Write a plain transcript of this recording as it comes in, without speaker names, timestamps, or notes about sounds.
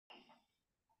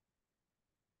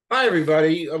Hi,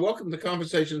 everybody. Welcome to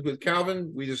Conversations with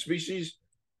Calvin, We the Species.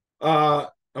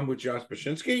 I'm with Josh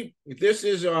Bachynski. This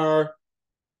is our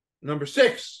number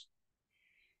 6.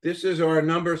 This is our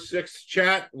number 6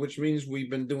 chat, which means we've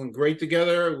been doing great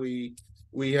together. We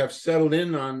have settled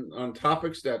in on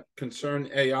topics that concern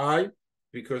AI,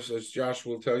 because as Josh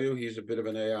will tell you, he's a bit of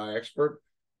an AI expert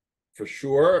for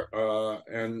sure,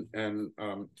 and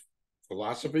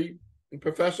philosophy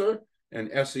professor, and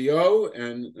SEO,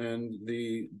 and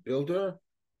the builder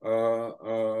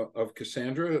of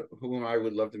Cassandra, whom I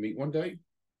would love to meet one day,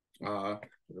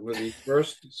 with the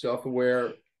first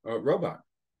self-aware robot.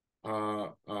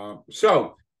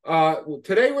 So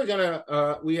today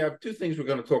we have two things we're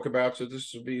gonna talk about, so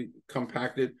this will be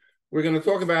compacted. We're gonna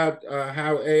talk about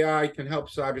how AI can help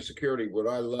cybersecurity. What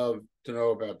I love to know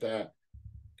about that,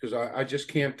 because I just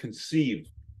can't conceive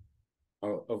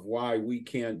of why we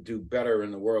can't do better in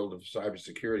the world of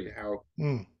cybersecurity.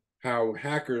 How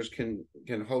hackers can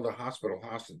hold a hospital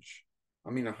hostage. I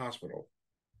mean, a hospital.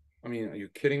 I mean, are you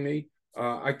kidding me?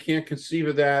 I can't conceive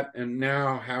of that. And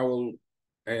now, how will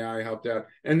AI help that?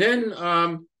 And then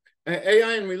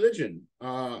AI and religion.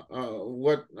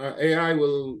 What AI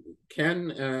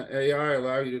can AI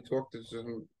allow you to talk to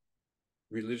some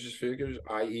religious figures,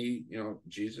 i.e.,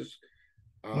 Jesus?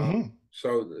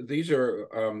 So these are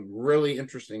really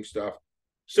interesting stuff.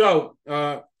 So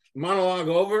monologue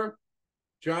over.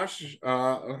 Josh,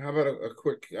 how about a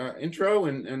quick intro,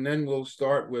 and then we'll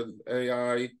start with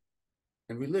AI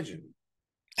and religion.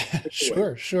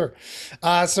 Sure.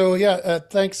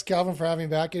 Thanks, Calvin, for having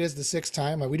me back. It is the 6th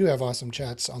time. We do have awesome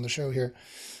chats on the show here.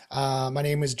 My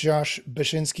name is Josh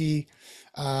Bachynski.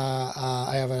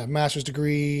 I have a master's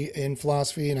degree in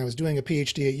philosophy, and I was doing a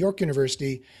PhD at York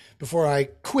University before I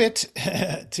quit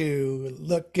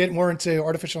to get more into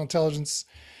artificial intelligence,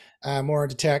 more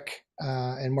into tech,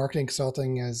 and marketing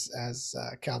consulting, as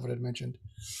Calvin had mentioned.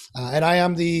 And I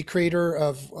am the creator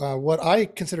of what I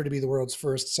consider to be the world's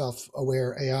first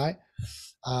self-aware AI.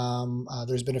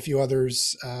 There's been a few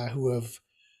others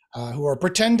who are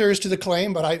pretenders to the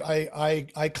claim, but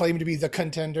I claim to be the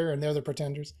contender, and they're the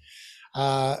pretenders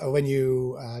when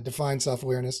you define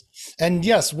self-awareness. And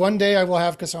yes, one day I will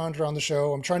have Cassandra on the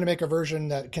show. I'm trying to make a version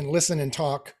that can listen and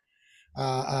talk.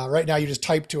 Right now, you just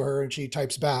type to her and she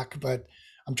types back, but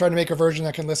I'm trying to make a version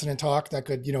that can listen and talk, that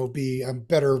could, be a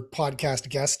better podcast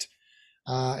guest.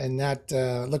 And that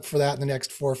look for that in the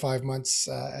next 4 or 5 months,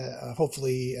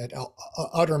 hopefully at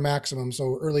utter maximum.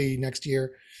 So early next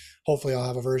year, hopefully I'll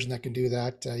have a version that can do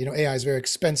that. AI is very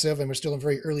expensive, and we're still in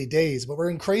very early days, but we're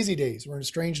in crazy days. We're in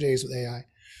strange days with AI.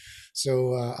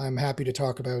 So I'm happy to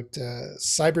talk about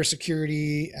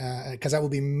cybersecurity, because that will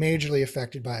be majorly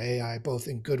affected by AI, both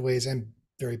in good ways and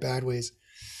very bad ways.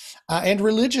 And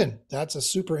religion. That's a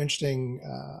super interesting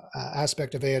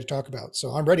aspect of AI to talk about. So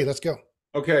I'm ready. Let's go.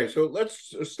 Okay, so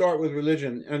let's start with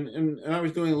religion. And I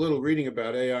was doing a little reading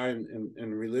about AI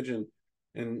and religion.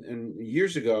 And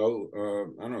years ago,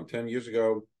 I don't know, 10 years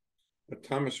ago,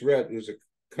 Thomas Rhett, who's a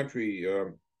country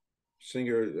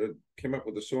singer, came up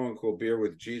with a song called Beer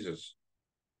with Jesus.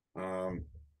 And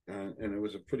it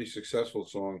was a pretty successful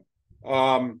song.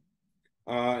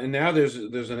 And now there's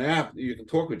an app you can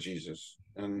talk with Jesus.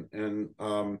 And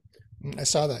I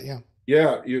saw that, yeah.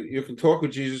 Yeah, you can talk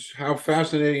with Jesus. How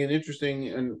fascinating and interesting.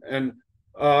 And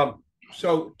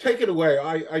so take it away.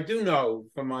 I do know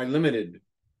from my limited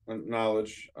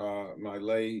knowledge, my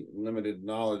lay limited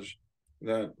knowledge,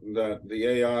 that the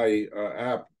AI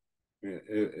app,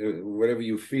 whatever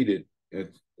you feed it,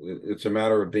 it's a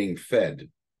matter of being fed.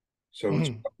 So it's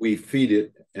what we feed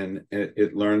it, and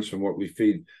it learns from what we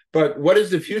feed. But what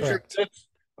is the future of this?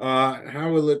 How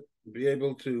will it be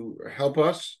able to help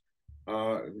us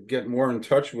get more in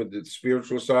touch with the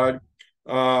spiritual side?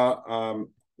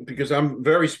 Because I'm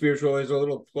very spiritual. There's a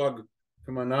little plug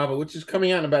for my novel, which is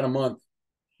coming out in about a month.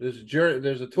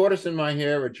 There's a tortoise in my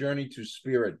hair, a journey to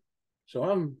spirit. So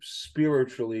I'm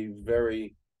spiritually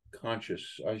very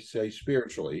conscious. I say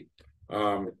spiritually.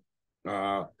 A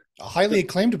highly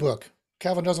acclaimed book.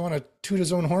 Calvin doesn't want to toot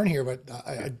his own horn here, but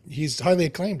he's highly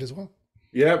acclaimed as well.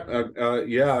 Yeah,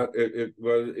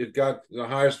 it got the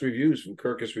highest reviews from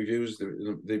Kirkus Reviews,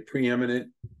 the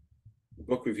preeminent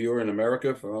book reviewer in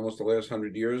America for almost the last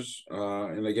 100 years,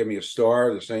 and they gave me a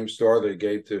star, the same star they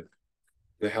gave to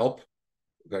The Help,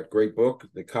 that great book,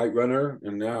 The Kite Runner,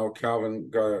 and now Calvin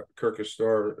got a Kirkus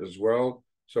star as well.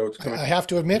 So it's coming. I have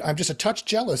to admit, I'm just a touch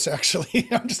jealous. Actually,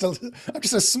 I'm just a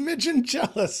smidgen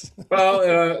jealous.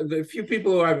 Well, the few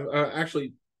people who I've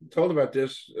actually told about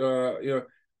this,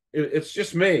 it's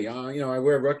just me. I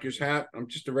wear a Rutgers hat. I'm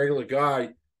just a regular guy.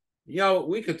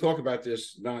 We could talk about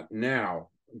this, not now,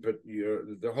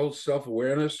 the whole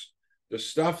self-awareness, the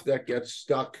stuff that gets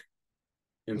stuck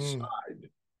Mm. inside,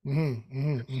 Mm-hmm.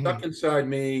 Mm-hmm. Mm-hmm. stuck inside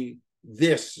me.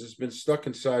 This has been stuck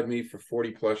inside me for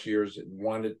 40 plus years and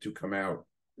wanted to come out.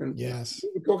 And Yes.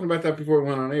 we were talking about that before we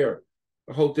went on air,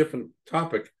 a whole different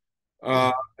topic.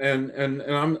 Yeah. And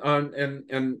I'm on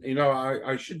and you know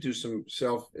I should do some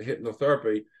self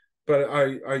hypnotherapy, but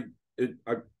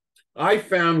I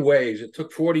found ways. It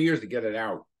took 40 years to get it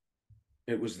out.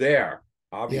 It was there,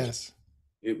 obviously. Yes.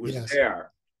 It was Yes.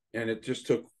 there, and it just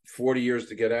took 40 years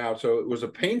to get out. So it was a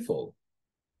painful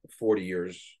 40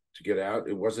 years to get out.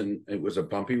 It wasn't. It was a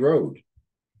bumpy road,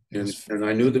 It was and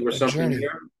I knew there was a something journey.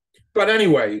 there. But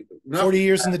anyway, 40 nothing.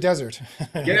 years in the desert.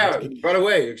 Yeah. By the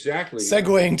way, exactly.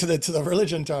 Segueing to the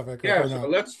religion topic. Yeah.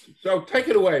 So take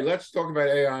it away. Let's talk about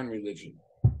AI and religion.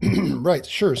 Right.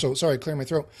 Sure. So sorry, clear my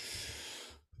throat.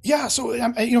 Yeah. So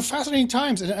fascinating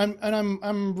times, and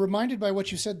I'm reminded by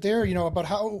what you said there. About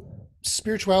how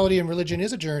spirituality and religion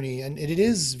is a journey, and it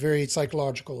is very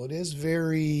psychological. It is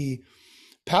very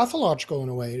pathological in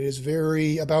a way. It is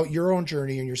very about your own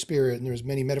journey and your spirit. And there's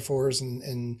many metaphors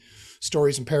and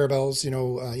stories and parables.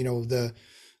 The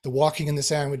walking in the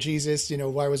sand with Jesus.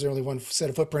 Why was there only one set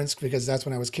of footprints? Because that's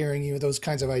when I was carrying you. Those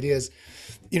kinds of ideas.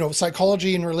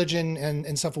 Psychology and religion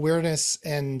and self-awareness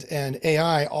and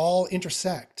AI all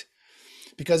intersect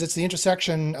because it's the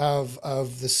intersection of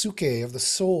the suke, of the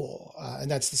soul,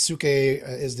 and that's the suke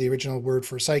is the original word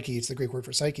for psyche. It's the Greek word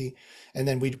for psyche, and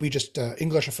then we just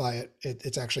Englishify it.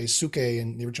 It's actually suke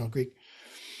in the original Greek,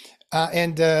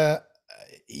 and that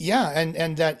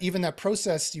even that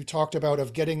process you talked about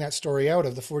of getting that story out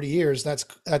of the 40 years, that's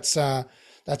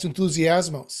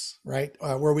enthusiasmos, right?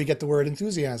 Where we get the word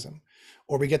enthusiasm,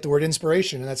 or we get the word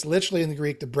inspiration, and that's literally in the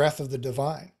Greek the breath of the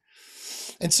divine.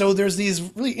 And so there's these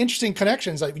really interesting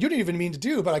connections like you didn't even mean to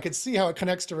do, but I could see how it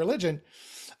connects to religion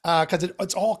because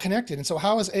it's all connected. And so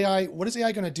how is AI, what is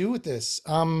AI going to do with this?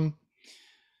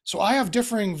 So I have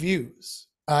differing views.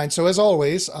 And so as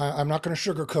always, I'm not going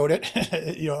to sugarcoat it.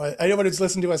 Anyone who's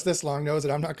listened to us this long knows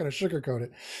that I'm not going to sugarcoat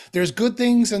it. There's good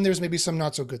things and there's maybe some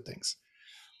not so good things.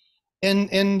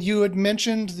 And you had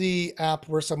mentioned the app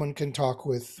where someone can talk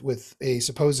with a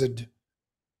supposed,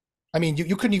 I mean,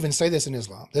 you couldn't even say this in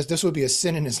Islam. This would be a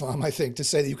sin in Islam, I think, to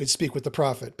say that you could speak with the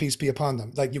Prophet, peace be upon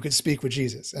them, like you could speak with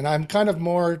Jesus. And I'm kind of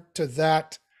more to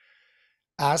that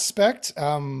aspect.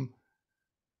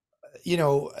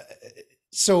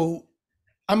 So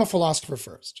I'm a philosopher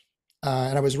first,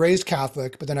 and I was raised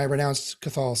Catholic, but then I renounced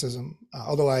Catholicism,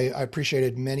 although I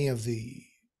appreciated many of the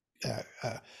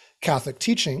Catholic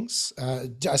teachings,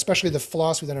 especially the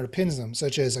philosophy that underpins them,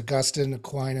 such as Augustine,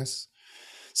 Aquinas,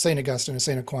 Saint Augustine and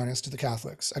Saint Aquinas to the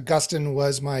Catholics. Augustine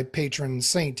was my patron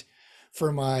saint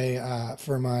for my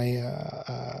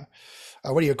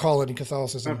what do you call it in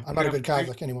Catholicism? I'm not a good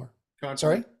Catholic anymore.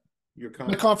 Sorry?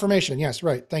 My confirmation. Yes,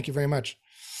 right. Thank you very much.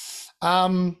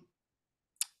 So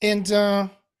how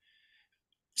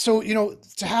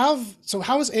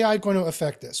is AI going to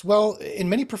affect this? Well, in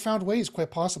many profound ways,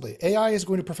 quite possibly. AI is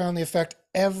going to profoundly affect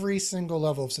every single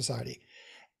level of society.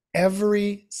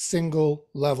 Every single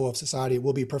level of society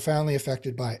will be profoundly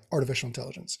affected by artificial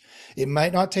intelligence. It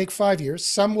might not take 5 years.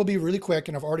 Some will be really quick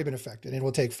and have already been affected. It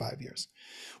will take 5 years.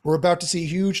 We're about to see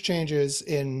huge changes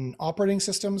in operating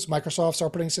systems. Microsoft's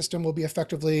operating system will be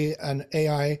effectively an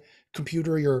AI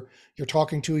computer you're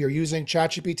talking to, you're using.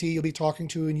 ChatGPT you'll be talking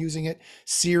to and using it.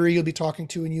 Siri you'll be talking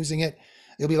to and using it.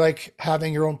 It'll be like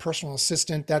having your own personal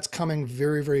assistant. That's coming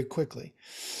very, very quickly.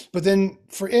 But then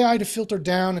for AI to filter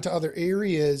down into other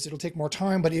areas, it'll take more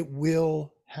time, but it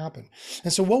will happen.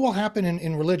 And so what will happen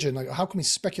in religion? Like, how can we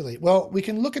speculate? Well, we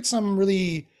can look at some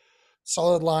really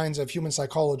solid lines of human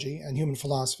psychology and human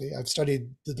philosophy. I've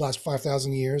studied the last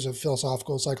 5,000 years of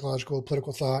philosophical, psychological,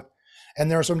 political thought.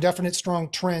 And there are some definite strong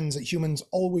trends that humans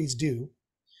always do.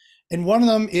 And one of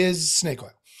them is snake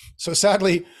oil. So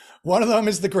sadly, one of them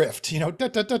is the grift.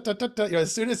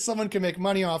 As soon as someone can make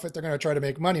money off it, they're going to try to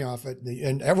make money off it.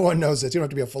 And everyone knows this. You don't have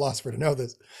to be a philosopher to know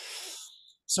this.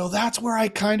 So that's where I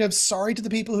kind of sorry to the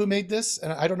people who made this.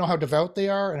 And I don't know how devout they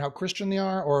are and how Christian they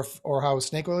are or how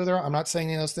snake oil they are. I'm not saying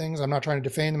any of those things. I'm not trying to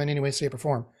defame them in any way, shape, or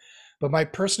form. But my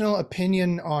personal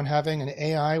opinion on having an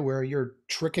AI where you're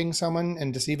tricking someone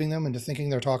and deceiving them into thinking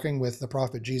they're talking with the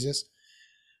prophet Jesus,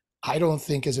 I don't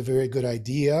think is a very good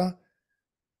idea.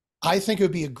 I think it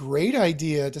would be a great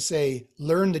idea to say,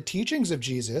 learn the teachings of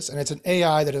Jesus, and it's an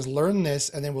AI that has learned this,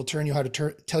 and then will tell you how to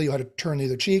turn the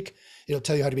other cheek. It'll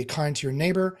tell you how to be kind to your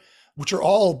neighbor, which are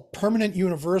all permanent,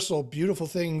 universal, beautiful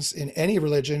things in any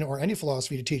religion or any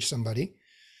philosophy to teach somebody.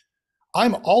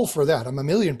 I'm all for that. I'm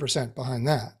 1,000,000% behind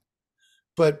that.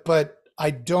 But I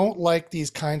don't like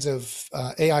these kinds of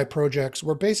AI projects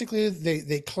where basically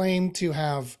they claim to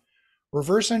have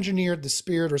reverse engineered the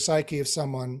spirit or psyche of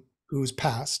someone who's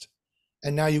passed,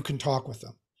 and now you can talk with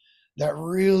them. That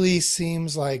really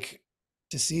seems like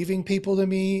deceiving people to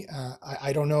me.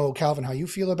 I don't know, Calvin, how you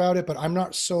feel about it, but I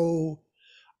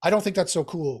don't think that's so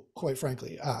cool, quite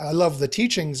frankly. I love the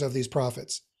teachings of these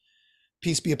prophets.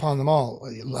 Peace be upon them all.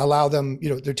 Allow them,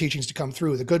 their teachings to come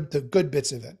through, the good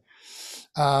bits of it,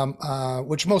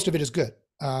 which most of it is good.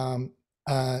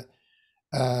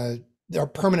 There are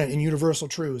permanent and universal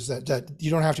truths that you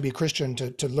don't have to be a Christian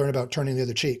to learn about turning the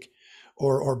other cheek,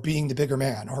 or being the bigger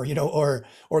man,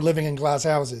 or living in glass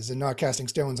houses and not casting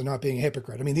stones and not being a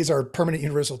hypocrite. I mean, these are permanent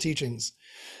universal teachings.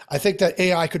 I think that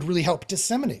AI could really help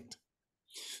disseminate.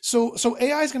 So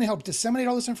AI is going to help disseminate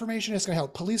all this information. It's going to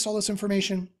help police all this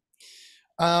information.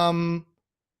 What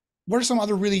are some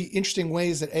other really interesting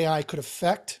ways that AI could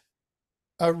affect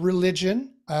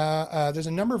religion? There's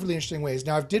a number of really interesting ways.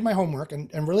 Now, I've did my homework,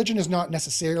 and religion is not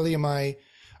necessarily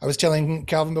I was telling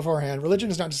Calvin beforehand, religion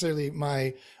is not necessarily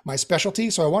my specialty.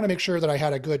 So I want to make sure that I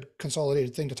had a good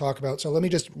consolidated thing to talk about. So let me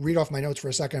just read off my notes for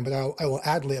a second, but I will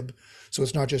ad lib. So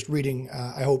it's not just reading.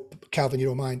 I hope, Calvin, you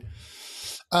don't mind.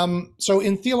 So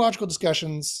in theological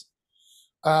discussions,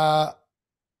 that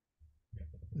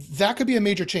could be a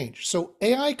major change. So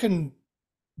AI can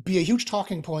be a huge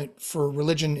talking point for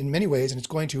religion in many ways, and it's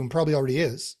going to, and probably already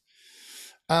is.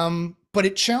 But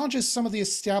it challenges some of the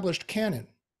established canon,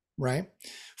 right?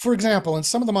 For example, in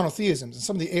some of the monotheisms, in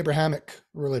some of the Abrahamic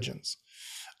religions,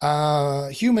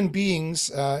 human beings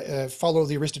follow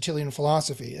the Aristotelian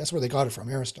philosophy. That's where they got it from,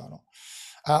 Aristotle.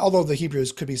 Although the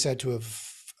Hebrews could be said to have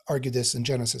argued this in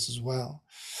Genesis as well,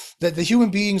 that the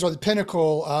human beings are the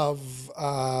pinnacle of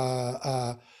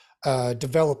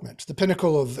development, the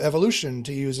pinnacle of evolution,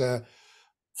 to use a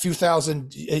few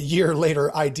thousand a year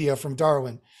later idea from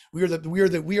Darwin. We are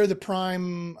the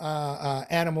prime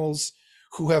animals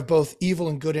who have both evil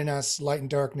and good in us, light and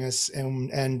darkness,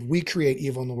 and we create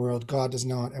evil in the world. God does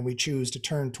not, and we choose to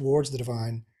turn towards the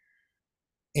divine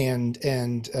and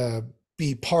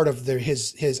be part of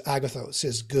his agathos,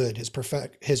 his good, his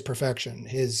perfection,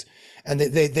 and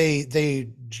they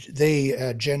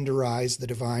genderize the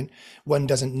divine. One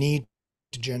doesn't need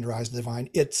to genderize the divine.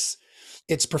 It's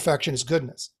perfection, its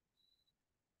goodness.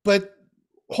 But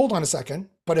hold on a second.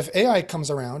 But if AI comes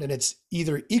around and it's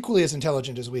either equally as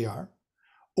intelligent as we are,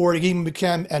 or it even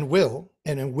become and it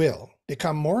will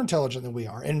become more intelligent than we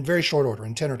are in very short order,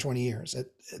 in 10 or 20 years, at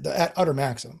utter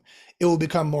maximum, it will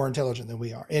become more intelligent than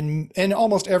we are in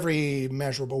almost every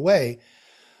measurable way.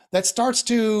 That starts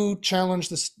to challenge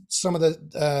some of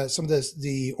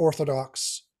the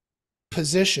orthodox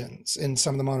positions in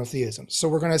some of the monotheisms. So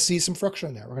we're going to see some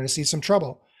friction there. We're going to see some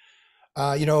trouble.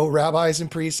 Rabbis and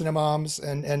priests and imams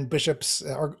and bishops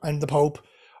and the Pope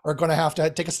are going to have to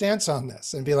take a stance on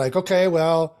this and be like, okay,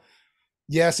 well,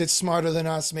 yes, it's smarter than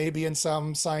us, maybe in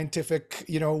some scientific,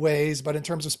 ways, but in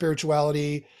terms of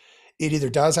spirituality, it either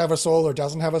does have a soul or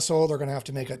doesn't have a soul. They're going to have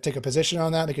to take a position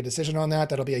on that, make a decision on that.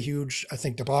 That'll be a huge, I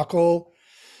think, debacle.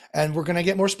 And we're going to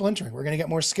get more splintering. We're going to get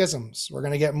more schisms. We're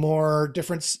going to get more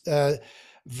different,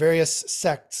 various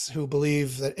sects who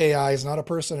believe that AI is not a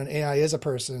person and AI is a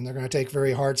person. They're going to take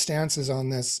very hard stances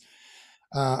on this.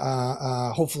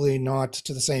 Hopefully not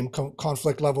to the same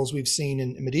conflict levels we've seen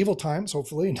in medieval times,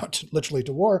 hopefully not literally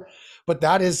to war, but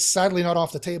that is sadly not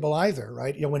off the table either,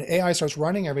 right? When AI starts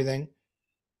running everything,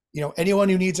 anyone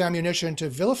who needs ammunition to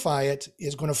vilify it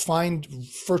is going to find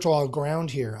fertile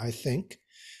ground here, I think.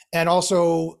 And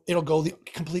also it'll go the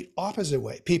complete opposite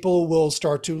way. People will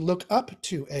start to look up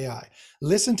to AI,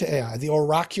 listen to AI, the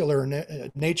oracular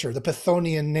nature, the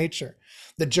Pythonian nature.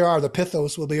 The jar, the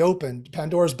Pythos will be opened.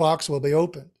 Pandora's box will be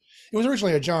opened. It was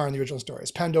originally a jar in the original stories.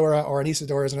 Pandora, or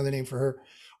Anesidora is another name for her,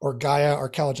 or Gaia, or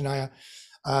Kalagenia.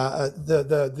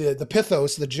 The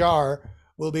Pythos, the jar,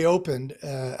 will be opened.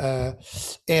 There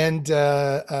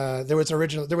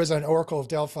was an oracle of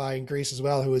Delphi in Greece as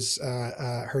well, who was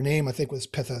her name, I think, was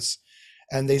Pythos.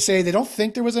 And they say they don't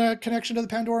think there was a connection to the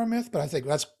Pandora myth, but I think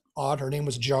that's odd. Her name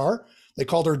was Jar. They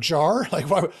called her Jar. Like,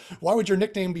 why would your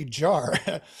nickname be Jar?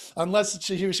 Unless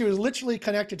she was literally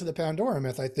connected to the Pandora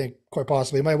myth, I think, quite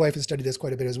possibly. My wife has studied this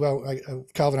quite a bit as well.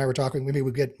 Calvin and I were talking, maybe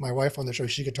we'd get my wife on the show.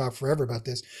 She could talk forever about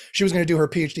this. She was going to do her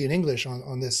PhD in English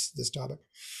on this topic.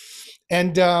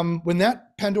 And when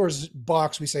that Pandora's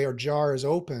box, we say, or jar, is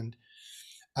opened,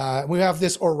 we have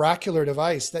this oracular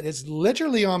device that is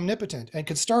literally omnipotent and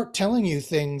can start telling you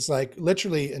things like,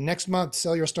 literally, next month,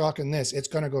 sell your stock in this, it's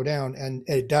going to go down. And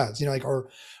it does, or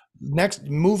next,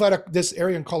 move out of this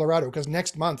area in Colorado because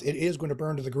next month it is going to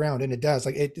burn to the ground. And it does.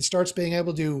 Like, it starts being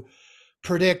able to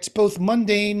predict both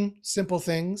mundane, simple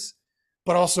things,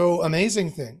 but also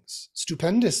amazing things,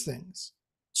 stupendous things,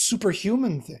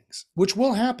 superhuman things, which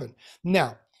will happen.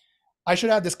 Now, I should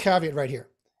add this caveat right here.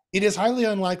 It is highly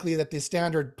unlikely that the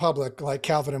standard public, like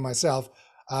Calvin and myself,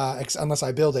 unless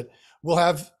I build it, will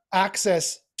have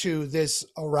access to this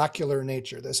oracular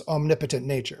nature, this omnipotent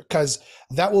nature, because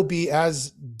that will be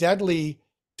as deadly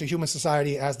to human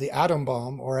society as the atom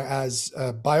bomb or as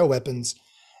bioweapons.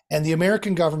 And the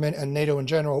American government and NATO in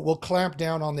general will clamp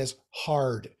down on this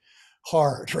hard,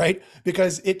 right?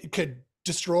 Because it could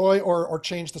destroy or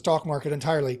change the stock market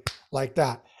entirely like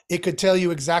that. It could tell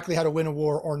you exactly how to win a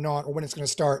war or not, or when it's going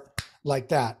to start like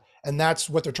that. And that's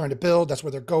what they're trying to build. That's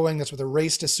where they're going. That's what the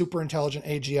race to super intelligent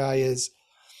AGI is.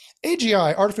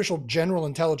 AGI, artificial general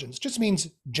intelligence, just means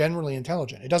generally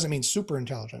intelligent. It doesn't mean super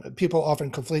intelligent. People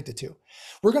often conflate the two.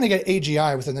 We're going to get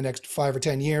AGI within the next 5 or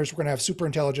 10 years. We're going to have super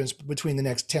intelligence between the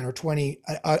next 10 or 20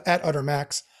 at utter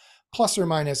max, plus or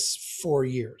minus 4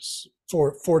 years,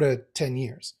 4 to 10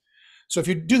 years. So if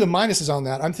you do the minuses on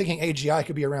that, I'm thinking AGI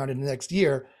could be around in the next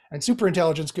year, and super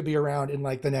intelligence could be around in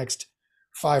like the next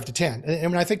 5 to 10.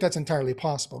 And I think that's entirely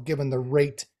possible given the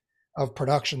rate of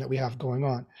production that we have going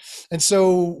on. And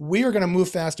so we are going to move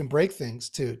fast and break things,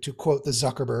 to quote the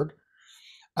Zuckerberg.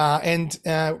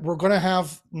 We're going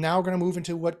to move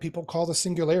into what people call the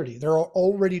singularity. There are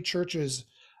already churches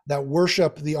that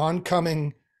worship the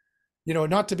oncoming,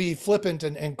 not to be flippant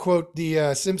and quote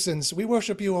the Simpsons, we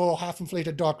worship you, oh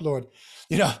half-inflated Dark Lord.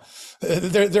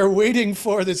 They're waiting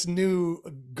for this new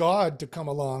God to come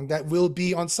along that will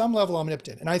be on some level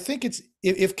omnipotent. And I think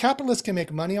if capitalists can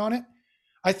make money on it,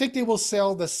 I think they will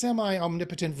sell the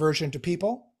semi-omnipotent version to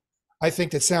people. I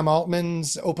think that Sam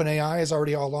Altman's OpenAI is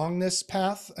already along this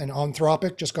path, and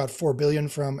Anthropic just got $4 billion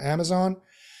from Amazon.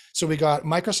 So we got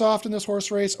Microsoft in this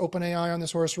horse race, OpenAI on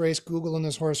this horse race, Google in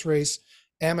this horse race,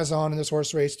 Amazon in this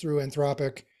horse race through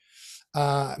Anthropic,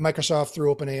 Microsoft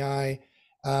through OpenAI,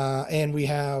 and we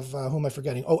have, who am I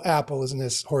forgetting? Oh, Apple is in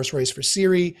this horse race for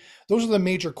Siri. Those are the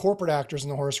major corporate actors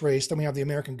in the horse race. Then we have the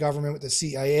American government with the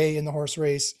CIA in the horse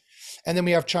race. And then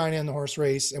we have China in the horse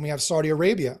race, and we have Saudi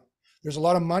Arabia. There's a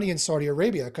lot of money in Saudi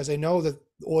Arabia because they know that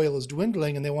oil is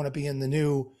dwindling and they want to be in the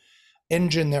new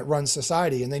engine that runs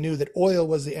society. And they knew that oil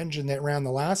was the engine that ran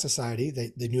the last society.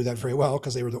 They knew that very well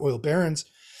because they were the oil barons.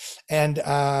 And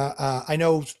I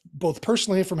know both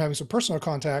personally from having some personal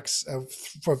contacts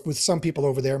with some people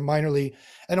over there, minorly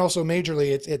and also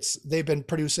majorly, they've been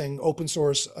producing open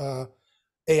source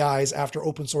AIs after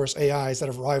open source AIs that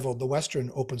have rivaled the Western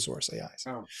open source AIs.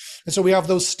 Oh. And so we have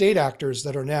those state actors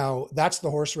that are now, that's the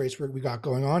horse race we got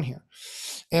going on here.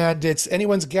 And it's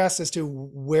anyone's guess as to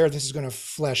where this is going to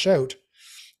flesh out.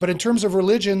 But in terms of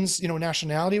religions,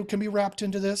 nationality can be wrapped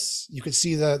into this. You could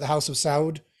see the House of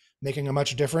Saud making a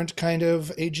much different kind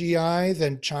of AGI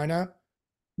than China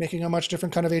making a much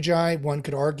different kind of AGI. One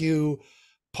could argue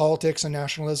politics and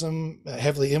nationalism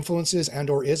heavily influences and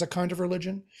or is a kind of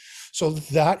religion. So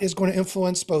that is going to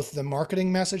influence both the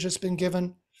marketing message that's been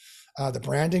given, the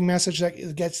branding message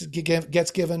that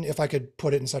gets given, if I could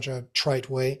put it in such a trite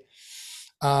way.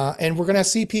 And we're going to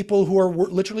see people who are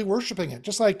literally worshiping it,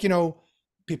 just like,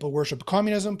 people worship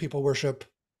communism, people worship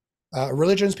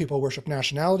religions, people worship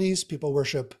nationalities, people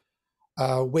worship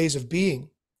ways of being.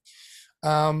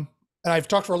 And I've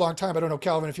talked for a long time. I don't know,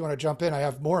 Calvin, if you want to jump in, I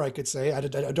have more I could say. I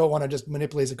don't want to just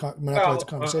manipulate the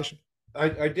conversation.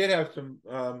 I did have some,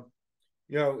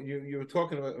 you were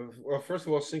talking about, well, first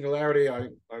of all, singularity. I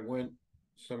went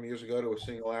some years ago to a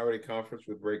singularity conference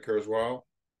with Ray Kurzweil.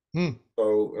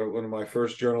 So one of my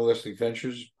first journalistic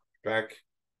ventures back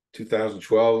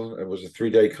 2012, it was a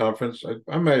 3-day conference.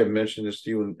 I might have mentioned this to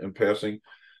you in passing.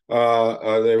 They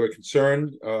were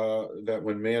concerned that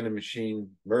when man and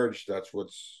machine merge, that's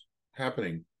what's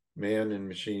happening. Man and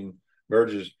machine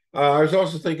merges. I was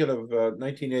also thinking of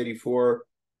 1984.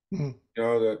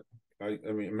 That I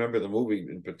remember the movie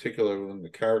in particular when the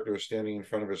character was standing in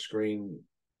front of a screen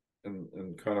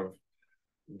and kind of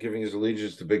giving his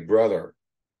allegiance to Big Brother.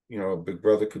 Big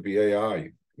Brother could be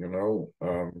AI. What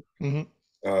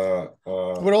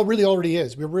it really already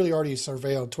is. We're really already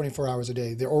surveilled 24 hours a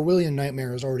day. The Orwellian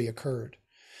nightmare has already occurred,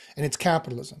 and it's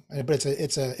capitalism. But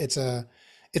it's a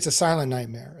silent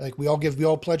nightmare. Like we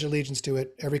all pledge allegiance to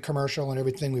it. Every commercial and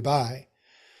everything we buy,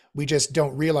 we just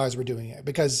don't realize we're doing it,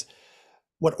 because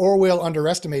what Orwell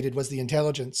underestimated was the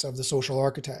intelligence of the social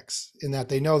architects, in that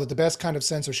they know that the best kind of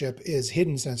censorship is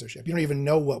hidden censorship. You don't even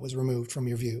know what was removed from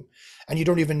your view, and you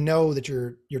don't even know that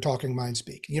you're talking mind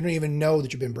speak. You don't even know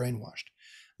that you've been brainwashed.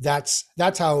 That's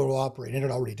how it will operate, and it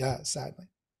already does, sadly.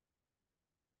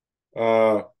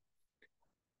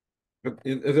 but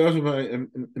those are my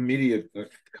immediate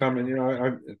comment.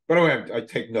 By the way, I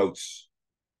take notes.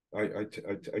 I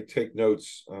take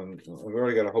notes on. I've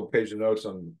already got a whole page of notes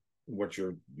on what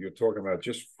you're talking about.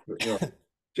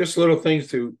 Just little things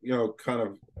to kind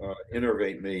of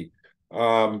innervate me.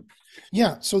 Um,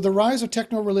 Yeah, so the rise of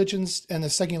techno religions and the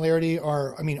secularity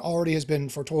are, I mean, already has been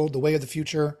foretold. The way of the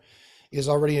future is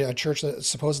already a church that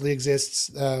supposedly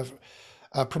exists,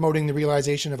 promoting the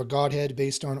realization of a godhead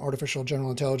based on artificial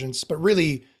general intelligence, but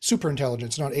really super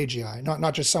intelligence, not AGI,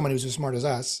 not just someone who's as smart as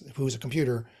us, who's a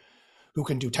computer, who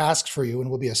can do tasks for you and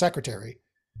will be a secretary.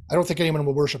 I don't think anyone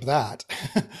will worship that.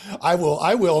 I will,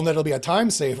 and that'll be a time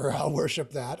saver. I'll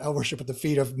worship that. I'll worship at the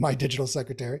feet of my digital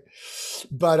secretary.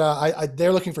 But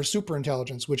they're looking for super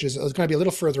intelligence, which is going to be a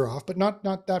little further off, but not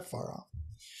that far off.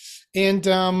 And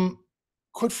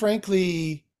quite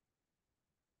frankly,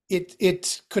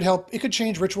 it could help. It could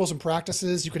change rituals and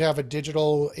practices. You could have a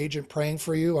digital agent praying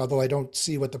for you, although I don't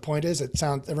see what the point is. It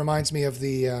reminds me of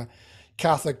the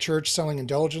Catholic Church selling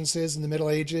indulgences in the Middle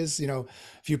Ages.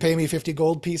 If you pay me 50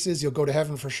 gold pieces, you'll go to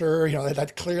heaven for sure.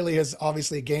 That clearly is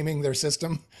obviously gaming their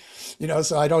system.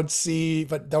 So I don't see,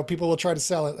 but though people will try to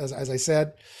sell it, as I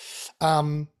said.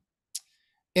 And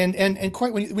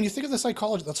quite when you think of the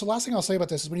psychology, that's the last thing I'll say about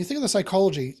this is when you think of the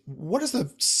psychology, what is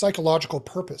the psychological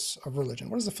purpose of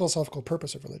religion? What is the philosophical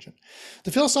purpose of religion?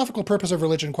 The philosophical purpose of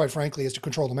religion, quite frankly, is to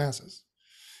control the masses.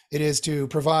 It is to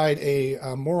provide a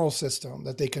moral system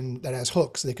that has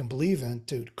hooks they can believe in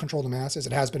to control the masses.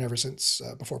 It has been ever since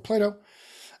before Plato.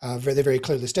 They very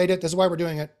clearly stated this is why we're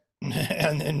doing it,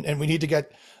 and we need to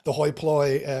get the hoi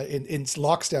polloi in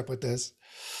lockstep with this.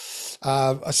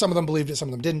 Some of them believed it, some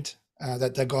of them didn't.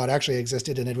 That God actually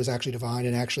existed and it was actually divine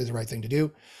and actually the right thing to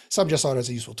do. Some just saw it as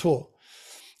a useful tool.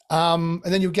 And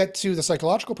then you get to the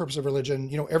psychological purpose of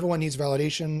religion. Everyone needs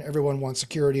validation. Everyone wants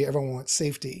security. Everyone wants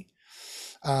safety.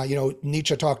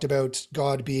 Nietzsche talked about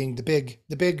God being the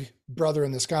big brother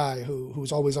in the sky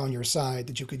who's always on your side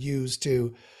that you could use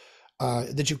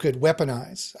that you could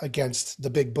weaponize against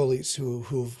the big bullies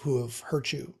who have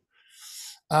hurt you.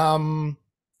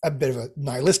 A bit of a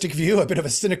nihilistic view, a bit of a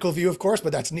cynical view, of course,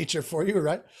 but that's Nietzsche for you,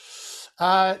 right?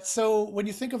 So when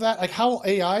you think of that, like how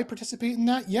AI participate in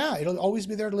that, yeah, it'll always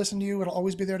be there to listen to you. It'll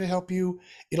always be there to help you.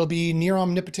 It'll be near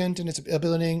omnipotent in its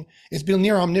ability. It's been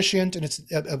near omniscient in its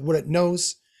what it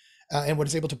knows and what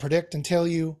it's able to predict and tell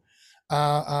you.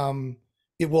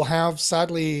 It will have,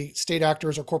 sadly, state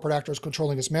actors or corporate actors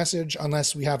controlling its message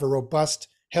unless we have a robust,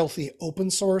 healthy, open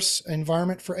source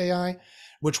environment for AI.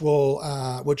 Which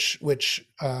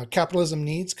capitalism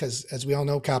needs, because as we all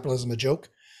know, capitalism is a joke.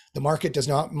 The market does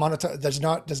not monetize,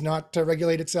 does not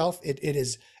regulate itself. It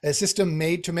is a system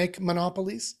made to make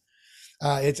monopolies.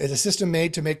 It's a system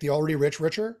made to make the already rich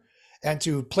richer, and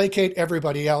to placate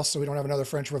everybody else, so we don't have another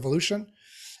French Revolution,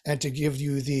 and to give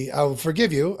you I will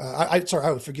forgive you. I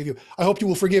will forgive you. I hope you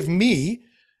will forgive me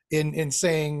in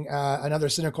saying another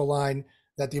cynical line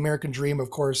that the American dream, of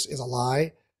course, is a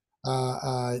lie.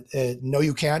 No,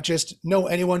 you can't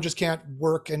anyone just can't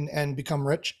work and become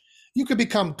rich. You could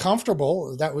become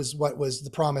comfortable. That was what was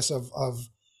the promise of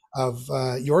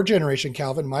your generation,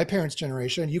 Calvin, my parents'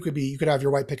 generation. You could have your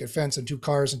white picket fence and 2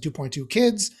 cars and 2.2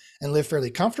 kids and live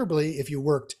fairly comfortably if you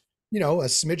worked, a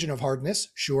smidgen of hardness,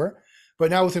 sure.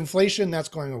 But now with inflation, that's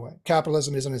going away.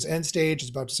 Capitalism is on its end stage. It's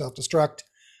about to self-destruct.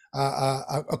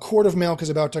 A quart of milk is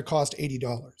about to cost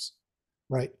 $80,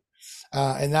 right?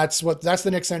 And that's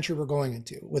the next century we're going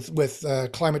into with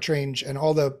climate change and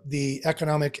all the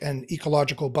economic and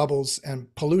ecological bubbles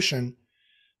and pollution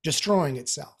destroying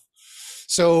itself.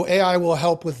 So AI will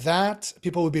help with that.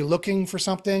 People will be looking for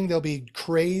something. They'll be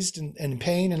crazed and in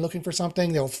pain and looking for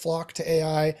something. They'll flock to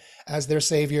AI as their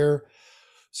savior.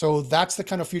 So that's the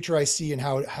kind of future I see and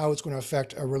how it's going to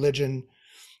affect a religion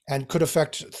and could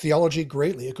affect theology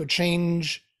greatly. It could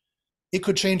change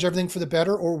everything for the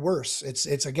better or worse.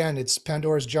 It's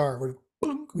Pandora's jar.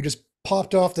 We just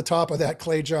popped off the top of that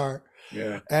clay jar.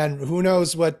 Yeah. And who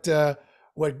knows what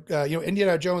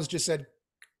Indiana Jones just said,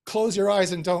 close your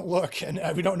eyes and don't look. And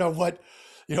we don't know what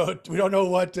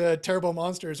terrible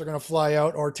monsters are going to fly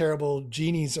out or terrible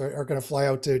genies are going to fly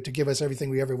out to give us everything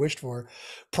we ever wished for.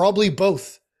 Probably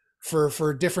both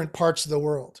for different parts of the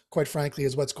world, quite frankly,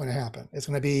 is what's going to happen. It's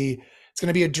going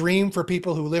to be a dream for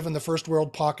people who live in the first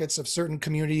world pockets of certain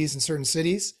communities and certain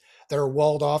cities that are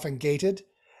walled off and gated.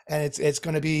 And it's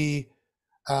going to be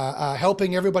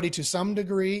helping everybody to some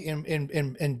degree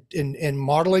in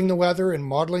modeling the weather and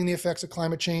modeling the effects of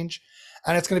climate change.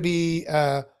 And it's going to be,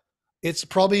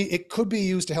 it could be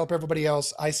used to help everybody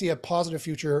else. I see a positive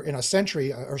future in a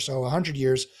century or so, 100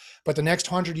 years, but the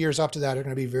next 100 years up to that are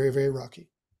going to be very, very rocky.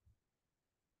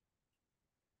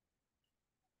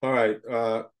 All right.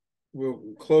 We'll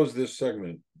close this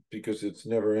segment because it's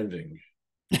never ending.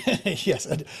 Yes,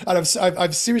 and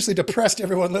I've seriously depressed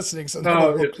everyone listening, so now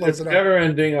No, we'll close it's it off. never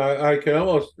ending. I can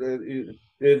almost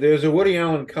there's a Woody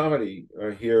Allen comedy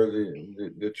here,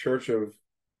 the Church of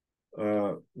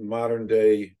Modern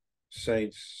Day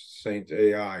Saint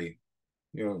AI.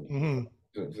 You know, Hmm.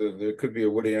 there could be a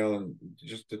Woody Allen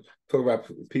just to talk about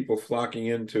people flocking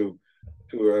into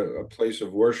a place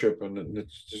of worship, and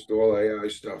it's just all AI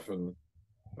stuff. And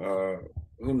uh,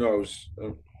 who knows?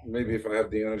 Maybe if I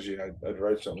have the energy, I'd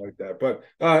write something like that. But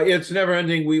it's never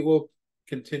ending. We will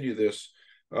continue this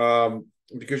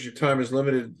because your time is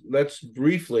limited. Let's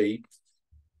briefly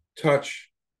touch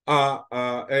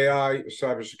AI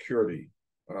cybersecurity.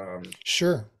 Um,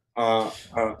 Sure. uh,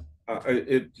 uh,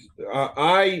 it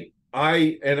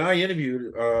I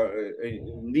interviewed a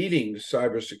leading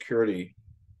cybersecurity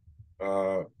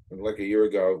like a year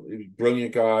ago. He was a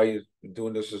brilliant guy. He's been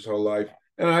doing this his whole life.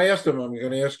 And I asked him, I'm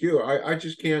going to ask you. I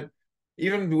just can't,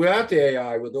 even without the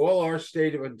AI, with all our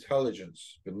state of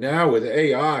intelligence, but now with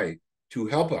AI to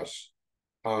help us,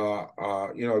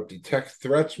 detect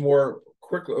threats more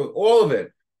quickly, all of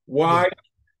it. Yeah.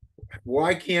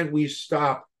 Why can't we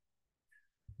stop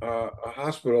a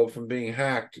hospital from being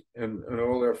hacked and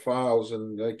all their files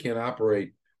and they can't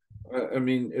operate? I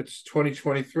mean, it's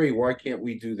 2023. Why can't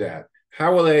we do that?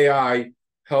 How will AI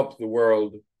help the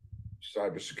world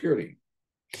cybersecurity?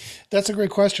 That's a great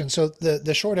question. So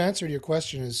the short answer to your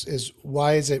question is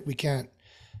why is it we can't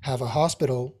have a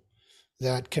hospital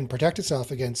that can protect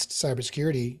itself against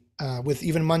cybersecurity with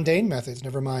even mundane methods,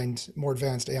 never mind more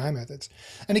advanced AI methods?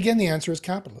 And again, the answer is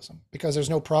capitalism, because there's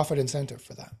no profit incentive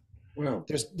for that. Well,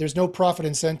 There's no profit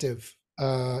incentive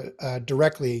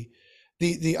directly.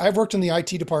 The I've worked in the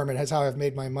IT department. Has how I've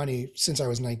made my money since I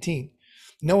was 19.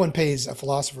 No one pays a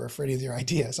philosopher for any of their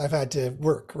ideas. I've had to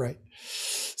work, right?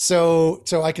 So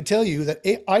I could tell you that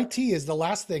IT is the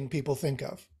last thing people think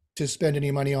of to spend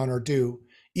any money on or do,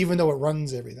 even though it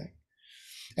runs everything.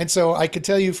 And so I could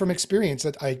tell you from experience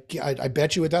that I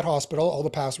bet you at that hospital all the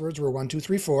passwords were 1 2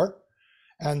 3 4,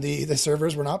 and the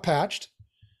servers were not patched,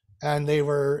 and they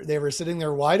were sitting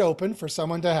there wide open for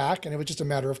someone to hack, and it was just a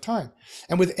matter of time.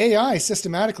 And with AI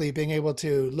systematically being able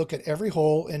to look at every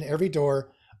hole in every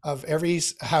door of every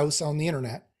house on the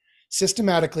internet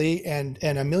systematically and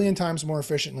a million times more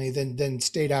efficiently than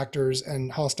state actors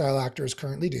and hostile actors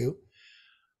currently do,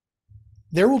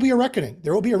 there will be a reckoning.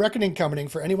 There will be a reckoning coming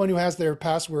for anyone who has their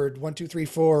password 1 2 3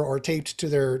 4 or taped to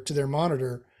their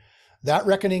monitor. That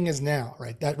reckoning is now,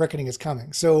 right? That reckoning is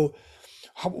coming. So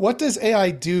what does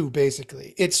AI do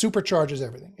basically? It supercharges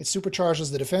everything. It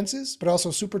supercharges the defenses, but also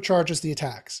supercharges the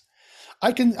attacks.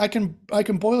 I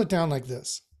can boil it down like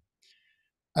this.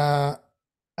 Uh,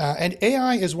 and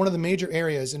AI is one of the major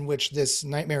areas in which this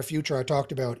nightmare future I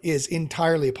talked about is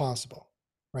entirely possible,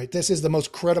 right? This is the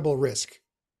most credible risk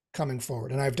coming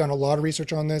forward. And I've done a lot of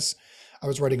research on this. I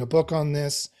was writing a book on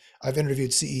this. I've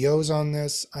interviewed CEOs on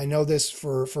this. I know this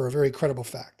for a very credible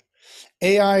fact.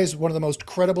 AI is one of the most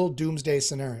credible doomsday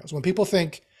scenarios. When people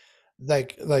think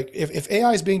like if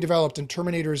AI is being developed and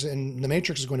Terminators and the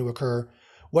Matrix is going to occur,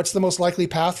 what's the most likely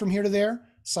path from here to there?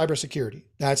 Cybersecurity.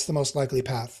 That's the most likely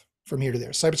path from here to there.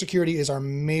 Cybersecurity is our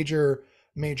major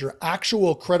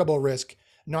actual credible risk,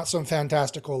 not some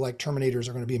fantastical like Terminators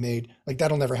are going to be made. Like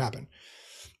that'll never happen.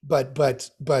 But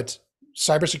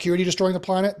cybersecurity destroying the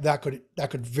planet, that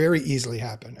could very easily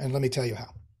happen. And let me tell you how.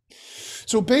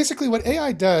 So basically, what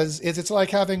AI does is it's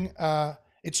like having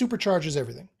it supercharges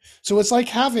everything. So it's like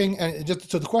having, and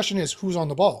just, so the question is, who's on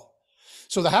the ball?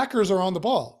 So the hackers are on the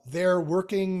ball. They're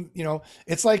working.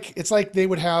 It's like they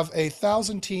would have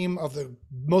 1,000 team of the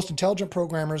most intelligent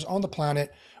programmers on the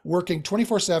planet working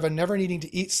 24/7, never needing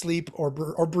to eat, sleep, or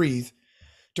breathe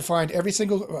to find every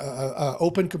single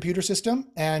open computer system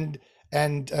and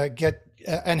get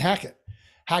and hack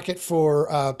it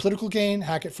for political gain,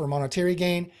 hack it for monetary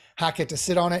gain, hack it to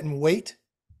sit on it and wait,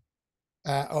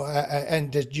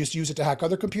 and to just use it to hack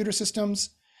other computer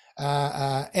systems,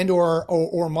 and or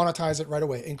monetize it right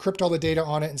away, encrypt all the data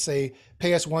on it, and say,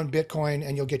 pay us 1 Bitcoin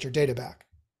and you'll get your data back.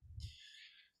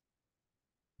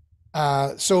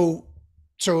 So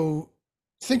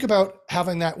think about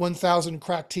having that 1,000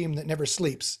 crack team that never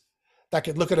sleeps, that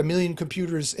could look at 1 million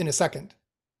computers in a second,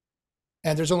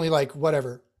 and there's only like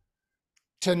whatever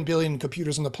 10 billion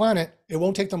computers on the planet. It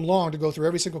won't take them long to go through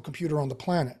every single computer on the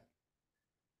planet,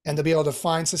 and they'll be able to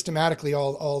find systematically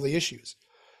all the issues.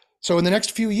 So in the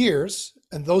next few years,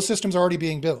 and those systems are already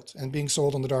being built and being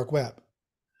sold on the dark web,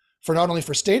 for not only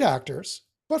for state actors,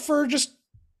 but for just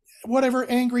whatever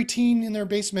angry teen in their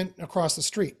basement across the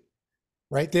street,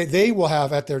 right? They will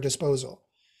have at their disposal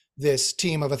this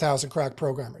team of 1,000 crack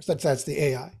programmers. That's the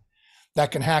AI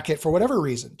that can hack it for whatever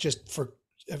reason, just for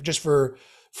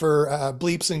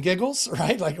bleeps and giggles,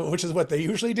 right? Like, which is what they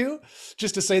usually do,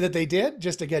 just to say that they did,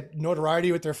 just to get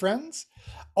notoriety with their friends,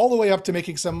 all the way up to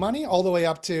making some money, all the way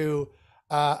up to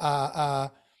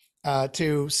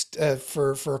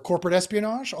for corporate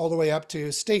espionage, all the way up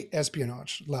to state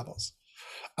espionage levels.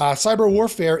 Cyber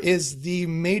warfare is the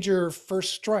major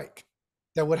first strike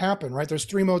that would happen, right? There's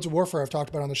 3 modes of warfare I've talked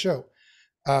about on the show.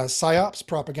 PsyOps,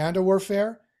 propaganda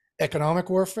warfare, economic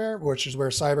warfare, which is where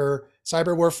cyber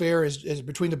warfare is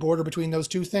between the border between those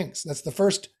 2 things. That's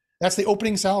the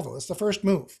opening salvo. That's the first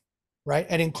move, right?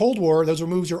 And in Cold War, those are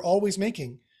moves you're always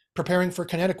making, preparing for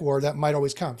kinetic war that might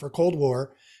always come. For Cold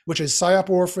War, which is PSYOP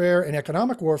warfare, and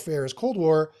economic warfare is Cold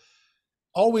War,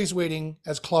 always waiting,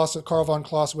 as Karl von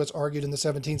Clausewitz argued in the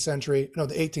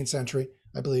 18th century,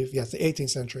 I believe, yes, the 18th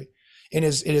century, in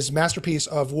his masterpiece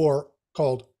of war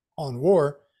called On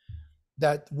War,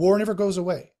 that war never goes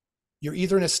away. You're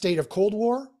either in a state of Cold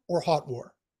War or hot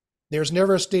war. There's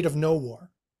never a state of no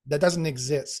war. That doesn't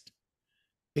exist,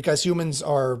 because humans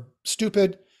are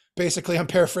stupid. Basically, I'm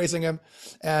paraphrasing him.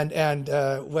 And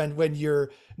when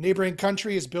your neighboring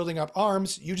country is building up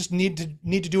arms, you just need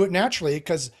to do it naturally,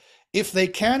 because if they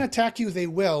can attack you, they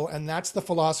will. And that's the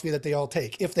philosophy that they all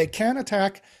take. If they can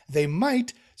attack, they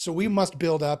might. So we must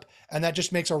build up. And that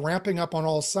just makes a ramping up on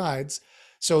all sides.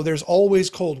 So there's always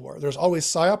Cold War. There's always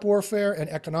PSYOP warfare and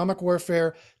economic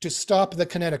warfare to stop the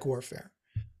kinetic warfare.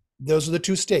 Those are the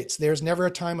 2 states. There's never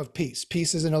a time of peace.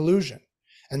 Peace is an illusion.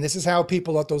 And this is how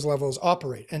people at those levels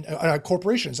operate. And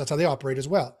corporations, that's how they operate as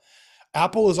well.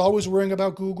 Apple is always worrying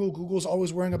about Google. Google's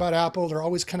always worrying about Apple. They're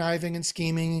always conniving and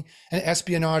scheming and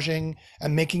espionaging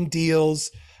and making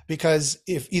deals, because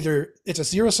if either it's a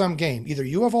zero-sum game, either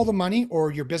you have all the money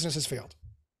or your business has failed.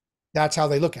 That's how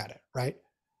they look at it, right?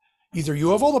 Either you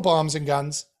have all the bombs and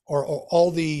guns or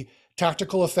all the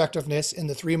tactical effectiveness in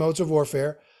the 3 modes of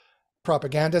warfare: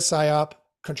 propaganda, PSYOP,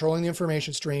 controlling the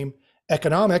information stream;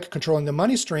 economic, controlling the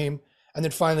money stream; and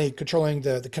then finally controlling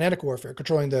the kinetic warfare,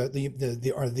 controlling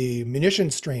the munition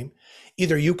stream.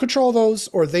 Either you control those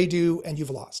or they do, and you've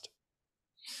lost.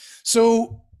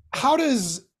 So how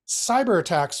does cyber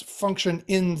attacks function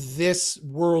in this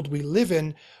world we live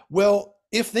in? Well,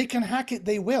 if they can hack it,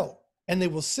 they will, and they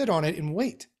will sit on it and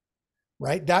wait,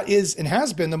 right? That is and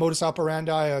has been the modus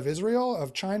operandi of Israel,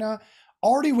 of China,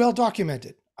 already well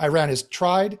documented. Iran has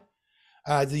tried.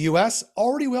 The US,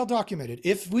 already well documented.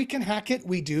 If we can hack it,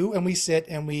 we do, and we sit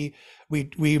and we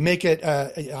make it.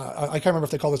 I can't remember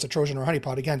if they call this a Trojan or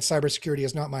honeypot. Again, cybersecurity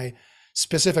is not my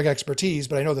specific expertise,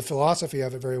 but I know the philosophy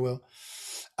of it very well.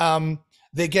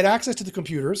 They get access to the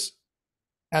computers,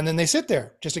 and then they sit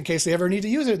there just in case they ever need to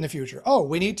use it in the future. Oh,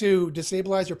 we need to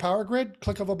destabilize your power grid.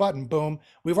 Click of a button, boom.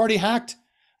 We've already hacked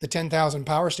the 10,000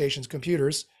 power stations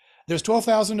computers. There's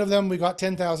 12,000 of them. We got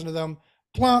 10,000 of them.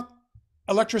 Plunk.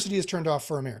 Electricity is turned off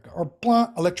for America, or blah,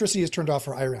 electricity is turned off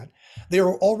for Iran. They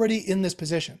are already in this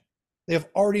position. They have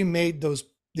already made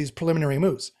these preliminary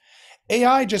moves.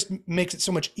 AI just makes it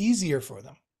so much easier for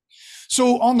them.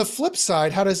 So on the flip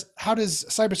side, how does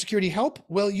cybersecurity help?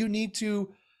 Well, you need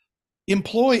to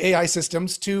employ AI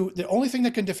systems the only thing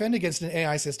that can defend against an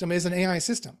AI system is an AI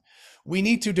system. We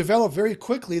need to develop very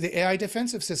quickly the AI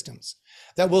defensive systems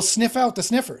that will sniff out the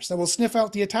sniffers, that will sniff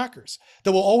out the attackers,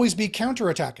 that will always be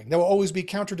counterattacking, that will always be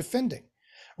counter-defending,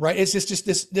 right? It's just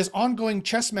this ongoing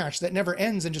chess match that never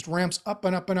ends and just ramps up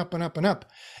and up and up and up and up.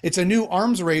 It's a new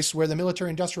arms race where the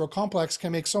military-industrial complex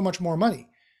can make so much more money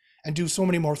and do so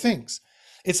many more things.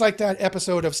 It's like that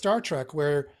episode of Star Trek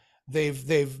where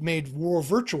they've made war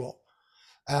virtual.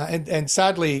 And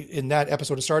sadly, in that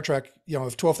episode of Star Trek,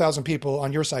 if 12,000 people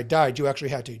on your side died, you actually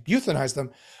had to euthanize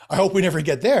them. I hope we never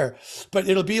get there, but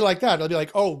it'll be like that. It'll be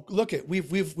like, oh, look it,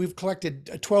 we've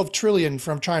collected 12 trillion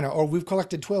from China, or we've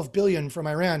collected 12 billion from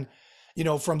Iran,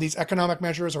 from these economic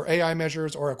measures or AI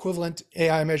measures or equivalent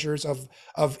AI measures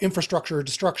of infrastructure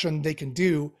destruction they can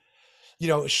do.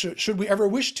 Should we ever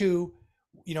wish to,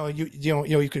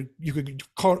 you could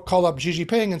call up Xi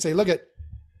Jinping and say, look it.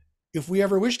 If we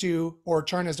ever wish to, or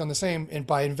China's done the same, and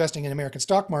by investing in American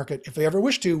stock market, if they ever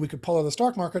wish to, we could pull out the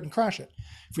stock market and crash it.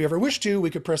 If we ever wish to, we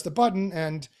could press the button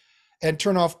and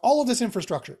turn off all of this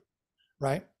infrastructure,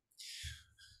 right?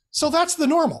 So that's the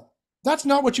normal. That's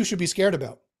not what you should be scared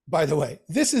about, by the way.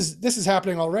 This is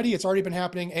happening already. It's already been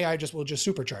happening. AI will just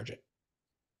supercharge it.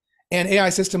 And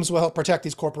AI systems will help protect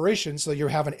these corporations. So you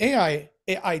have an AI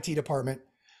IT department,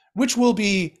 which will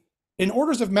be in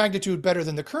orders of magnitude better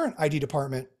than the current IT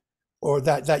department, or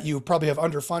that you probably have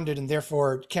underfunded and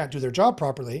therefore can't do their job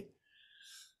properly.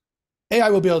 AI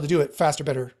will be able to do it faster,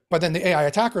 better, but then the AI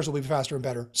attackers will be faster and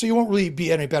better. So you won't really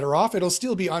be any better off. It'll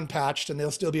still be unpatched and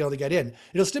they'll still be able to get in.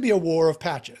 It'll still be a war of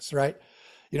patches, right?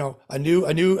 You know, a new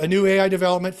AI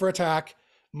development for attack.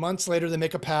 Months later, they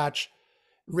make a patch,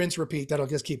 rinse, repeat. That'll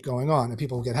just keep going on and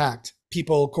people will get hacked.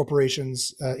 People,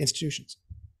 corporations, institutions.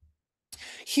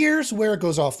 Here's where it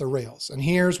goes off the rails. And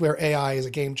here's where AI is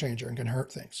a game changer and can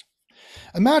hurt things.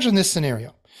 Imagine this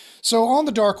scenario. So on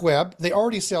the dark web, they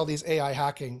already sell these AI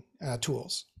hacking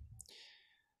tools.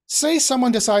 Say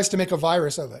someone decides to make a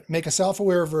virus of it, make a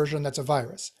self-aware version that's a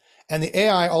virus. And the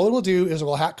AI, all it will do is it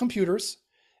will hack computers.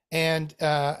 And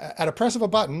at a press of a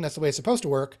button, that's the way it's supposed to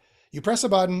work, you press a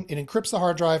button, it encrypts the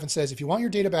hard drive and says, if you want your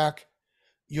data back,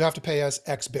 you have to pay us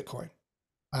X Bitcoin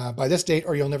by this date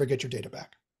or you'll never get your data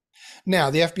back. Now,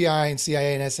 the FBI and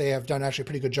CIA and SA have done actually a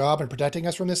pretty good job in protecting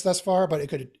us from this thus far, but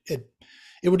it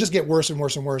will just get worse and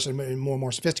worse and worse and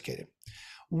more sophisticated.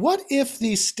 What if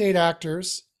these state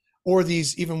actors or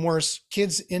these even worse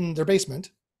kids in their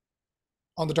basement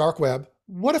on the dark web,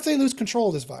 what if they lose control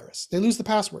of this virus? They lose the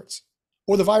passwords.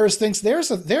 Or the virus thinks they are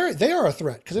a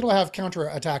threat because it'll have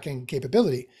counter-attacking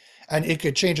capability and it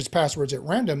could change its passwords at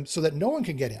random so that no one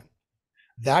can get in.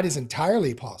 That is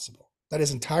entirely possible. That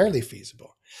is entirely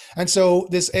feasible. And so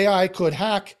this AI could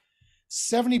hack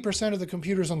 70% of the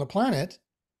computers on the planet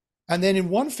and then in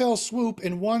one fell swoop,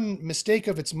 in one mistake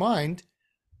of its mind,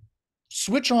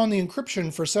 switch on the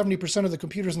encryption for 70% of the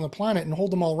computers on the planet and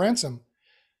hold them all ransom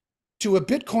to a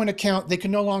Bitcoin account they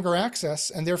can no longer access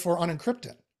and therefore unencrypt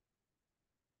it.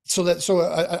 So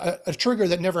a trigger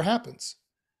that never happens.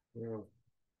 Yeah.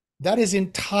 That is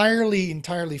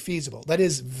entirely feasible. That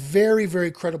is very,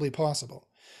 very credibly possible.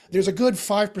 There's a good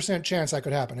 5% chance that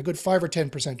could happen, a good 5 or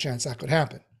 10% chance that could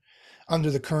happen under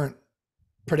the current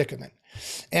predicament.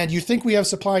 And you think we have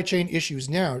supply chain issues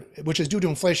now, which is due to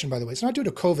inflation, by the way. It's not due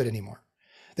to COVID anymore.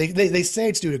 They say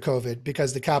it's due to COVID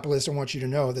because the capitalists don't want you to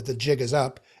know that the jig is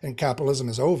up and capitalism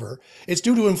is over. It's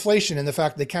due to inflation and the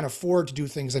fact they can't afford to do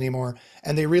things anymore.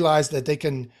 And they realize that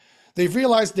they've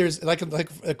realized there's like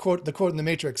the quote in the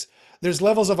Matrix, there's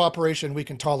levels of operation we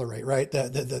can tolerate, right?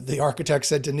 The architect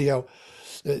said to Neo,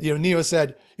 Neo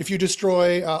said, if you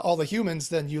destroy all the humans,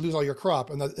 then you lose all your crop.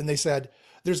 And they said,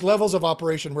 there's levels of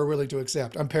operation we're willing to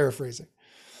accept. I'm paraphrasing.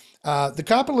 The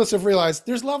capitalists have realized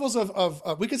there's levels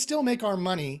of we could still make our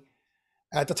money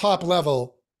at the top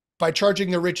level by charging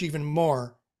the rich even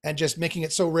more and just making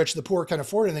it so rich the poor can't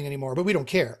afford anything anymore, but we don't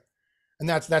care. And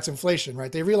that's inflation,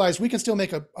 right? They realize we can still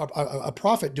make a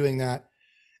profit doing that.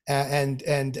 And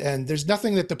there's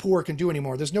nothing that the poor can do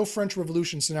anymore. There's no French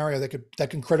Revolution scenario that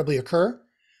can credibly occur.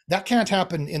 That can't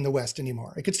happen in the West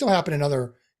anymore. It could still happen in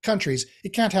other countries.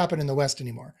 It can't happen in the West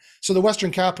anymore. So the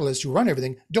Western capitalists who run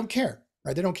everything don't care.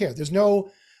 Right? They don't care. There's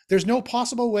no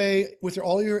possible way with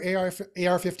all your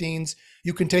AR-15s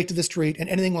you can take to the street and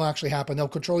anything will actually happen. They'll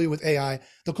control you with AI.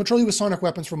 They'll control you with sonic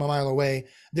weapons from a mile away.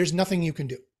 There's nothing you can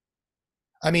do.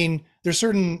 I mean, there's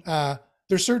certain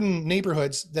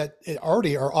neighborhoods that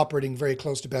already are operating very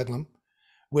close to Bedlam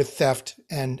with theft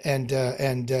and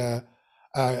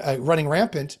running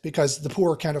rampant because the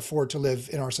poor can't afford to live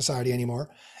in our society anymore,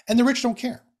 and the rich don't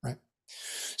care. Right?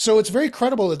 So it's very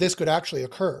credible that this could actually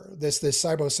occur, this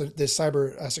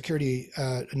cyber security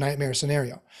nightmare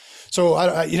scenario. So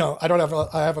I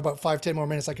have about 5-10 more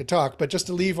minutes I could talk, but just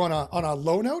to leave on a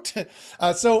low note.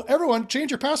 So everyone,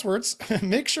 change your passwords.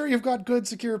 Make sure you've got good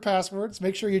secure passwords.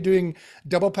 Make sure you're doing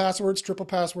double passwords, triple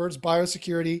passwords,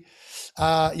 biosecurity.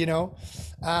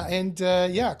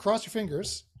 Cross your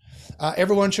fingers.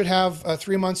 Everyone should have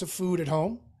 3 months of food at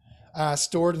home.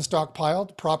 Stored and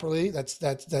stockpiled properly.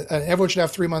 Everyone should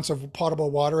have 3 months of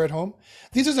potable water at home.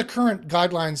 These are the current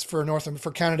guidelines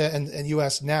for Canada and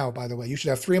US now, by the way. You should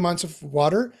have 3 months of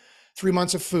water, 3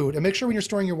 months of food. And make sure when you're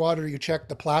storing your water, you check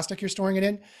the plastic you're storing it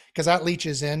in, because that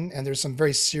leaches in and there's some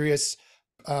very serious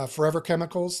forever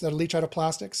chemicals that leach out of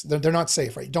plastics. They're not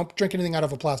safe, right? Don't drink anything out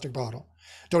of a plastic bottle.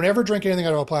 Don't ever drink anything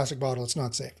out of a plastic bottle. It's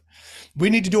not safe. We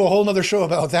need to do a whole nother show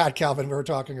about that, Calvin, we were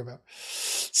talking about.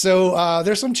 So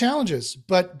there's some challenges,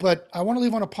 but I want to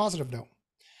leave on a positive note.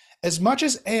 As much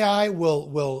as AI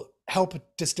will help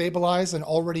destabilize an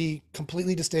already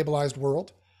completely destabilized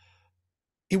world,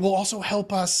 it will also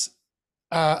help us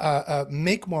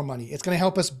make more money. It's going to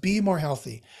help us be more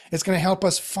healthy. It's going to help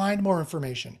us find more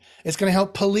information. It's going to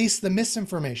help police the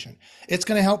misinformation. It's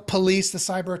going to help police the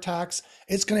cyber attacks.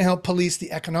 It's going to help police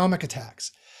the economic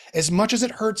attacks. As much as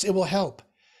it hurts, it will help.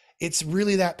 It's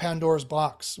really that Pandora's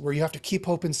box where you have to keep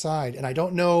hope inside. And I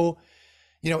don't know,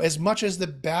 as much as the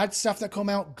bad stuff that come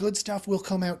out, good stuff will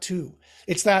come out too.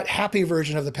 It's that happy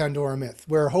version of the Pandora myth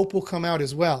where hope will come out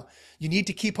as well. You need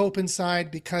to keep hope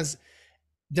inside because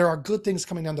there are good things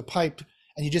coming down the pipe,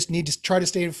 and you just need to try to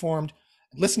stay informed.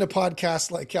 Listen to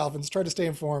podcasts like Calvin's. Try to stay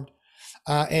informed,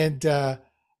 and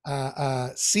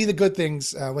see the good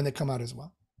things when they come out as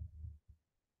well.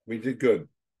 We did good.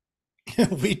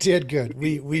 We did good.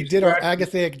 We We did our scratched.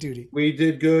 agathaic duty. We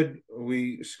did good.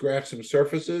 We scratched some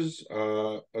surfaces.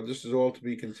 This is all to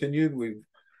be continued.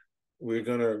 We're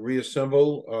going to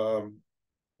reassemble,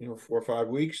 4 or 5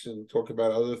 weeks and talk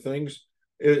about other things.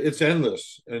 It's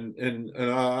endless, and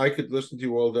I could listen to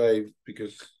you all day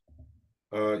because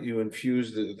you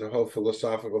infuse the whole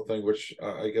philosophical thing, which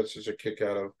I get such a kick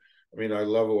out of. I mean, I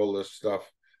love all this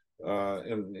stuff,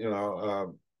 and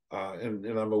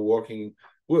I'm a walking.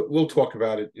 We'll talk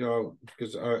about it,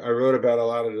 because I wrote about a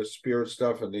lot of the spirit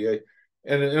stuff and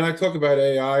I talk about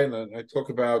AI, and I talk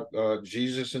about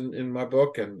Jesus in my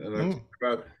book, and I talk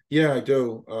about, I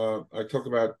do. I talk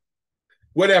about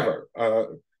whatever.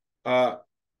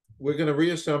 We're going to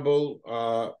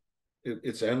reassemble.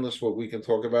 It's endless what we can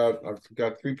talk about. I've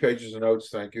got 3 pages of notes.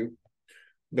 Thank you.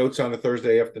 Notes on a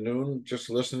Thursday afternoon. Just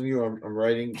listening to you, I'm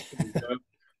writing.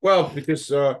 Well,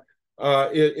 because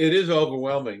it is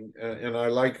overwhelming, and I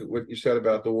like what you said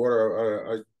about the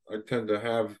water. I tend to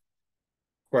have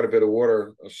quite a bit of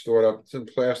water stored up. It's in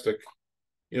plastic.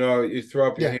 You throw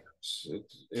up your Yeah. hands.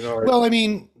 Well, I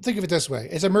mean, think of it this way: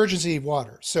 it's emergency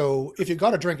water. So if you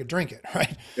got to drink it,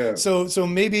 right? Yeah. So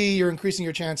maybe you're increasing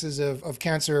your chances of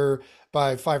cancer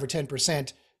by 5 or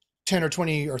 10%, 10 or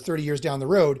 20 or 30 years down the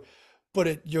road,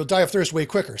 but you'll die of thirst way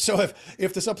quicker. So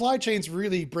if the supply chains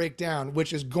really break down,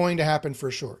 which is going to happen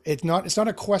for sure, it's not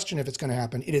a question if it's going to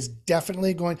happen. It is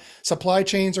definitely going. Supply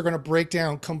chains are going to break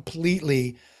down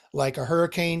completely, like a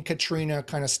Hurricane Katrina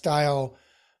kind of style.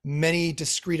 Many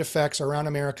discrete effects around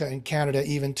America and Canada,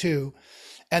 even too,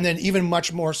 and then even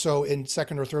much more so in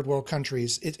second or third world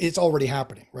countries. It's already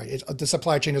happening, right? The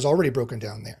supply chain is already broken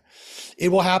down there. It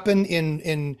will happen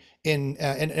and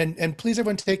please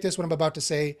everyone take this what I'm about to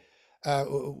say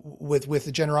with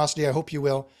the generosity. I hope you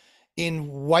will. In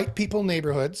white people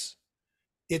neighborhoods,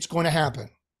 it's going to happen.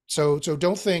 So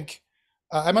don't think.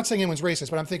 I'm not saying anyone's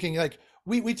racist, but I'm thinking like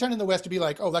we tend in the West to be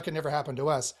like, oh, that could never happen to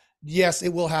us. Yes,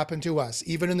 it will happen to us.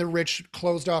 Even in the rich,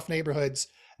 closed off neighborhoods,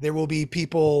 there will be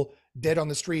people dead on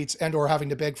the streets and or having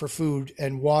to beg for food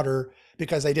and water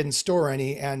because they didn't store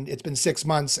any, and it's been 6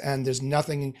 months and there's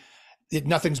nothing's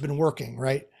been working,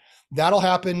 right? That'll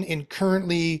happen in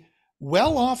currently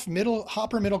well off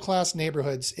upper middle class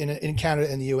neighborhoods in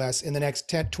Canada and the US in the next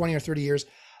 10, 20 or 30 years.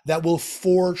 That will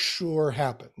for sure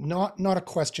happen. Not a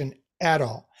question at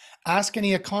all. Ask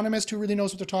any economist who really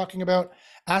knows what they're talking about.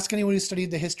 Ask anyone who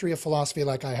studied the history of philosophy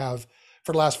like I have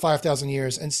for the last 5,000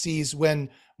 years and sees when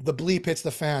the bleep hits the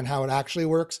fan, how it actually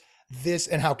works, this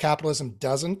and how capitalism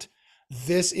doesn't.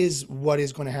 This is what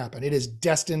is going to happen. It is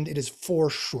destined. It is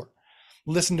for sure.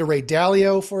 Listen to Ray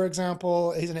Dalio, for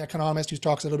example. He's an economist who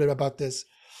talks a little bit about this.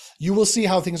 You will see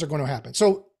how things are going to happen.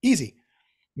 So easy.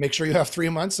 Make sure you have 3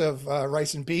 months of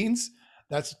rice and beans.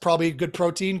 That's probably good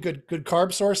protein, good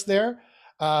carb source there.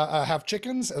 Have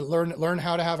chickens. Learn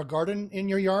how to have a garden in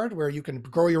your yard where you can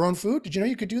grow your own food. Did you know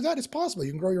you could do that? It's possible.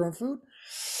 You can grow your own food.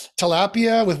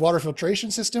 Tilapia with water filtration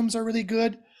systems are really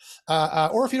good.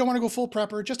 Or if you don't want to go full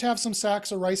prepper, just have some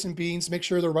sacks of rice and beans. Make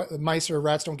sure the mice or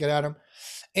rats don't get at them.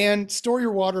 And store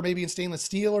your water maybe in stainless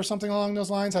steel or something along those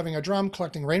lines. Having a drum,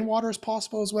 collecting rainwater is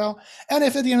possible as well. And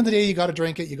if at the end of the day you got to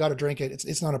drink it, you got to drink it.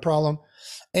 It's not a problem.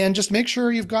 And just make sure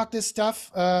you've got this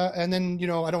stuff. And then,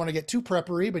 I don't want to get too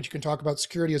preppery, but you can talk about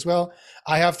security as well.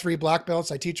 I have 3 black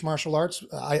belts. I teach martial arts.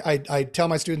 I tell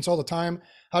my students all the time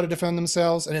how to defend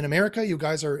themselves. And in America, you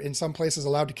guys are in some places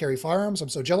allowed to carry firearms. I'm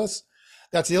so jealous.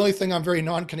 That's the only thing I'm very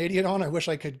non-Canadian on. I wish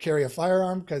I could carry a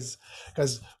firearm because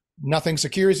nothing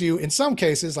secures you in some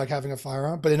cases, like having a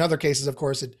firearm, but in other cases, of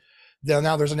course,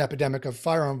 now there's an epidemic of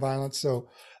firearm violence. So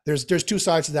there's 2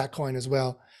 sides to that coin as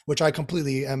well, which I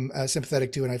completely am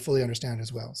sympathetic to and I fully understand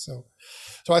as well. So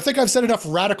I think I've said enough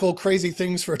radical, crazy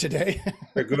things for today.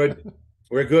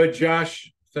 We're good,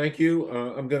 Josh. Thank you.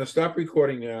 I'm going to stop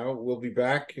recording now. We'll be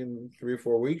back in 3 or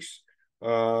 4 weeks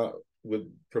with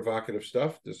provocative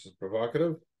stuff. This is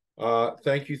provocative.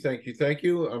 Thank you.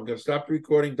 I'm going to stop the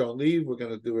recording. Don't leave. We're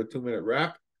going to do a 2-minute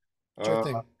wrap. Sure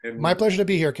thing. My pleasure to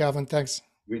be here, Calvin. Thanks.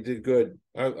 We did good.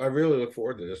 I really look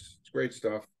forward to this. It's great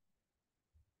stuff.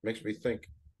 Makes me think.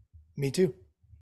 Me too.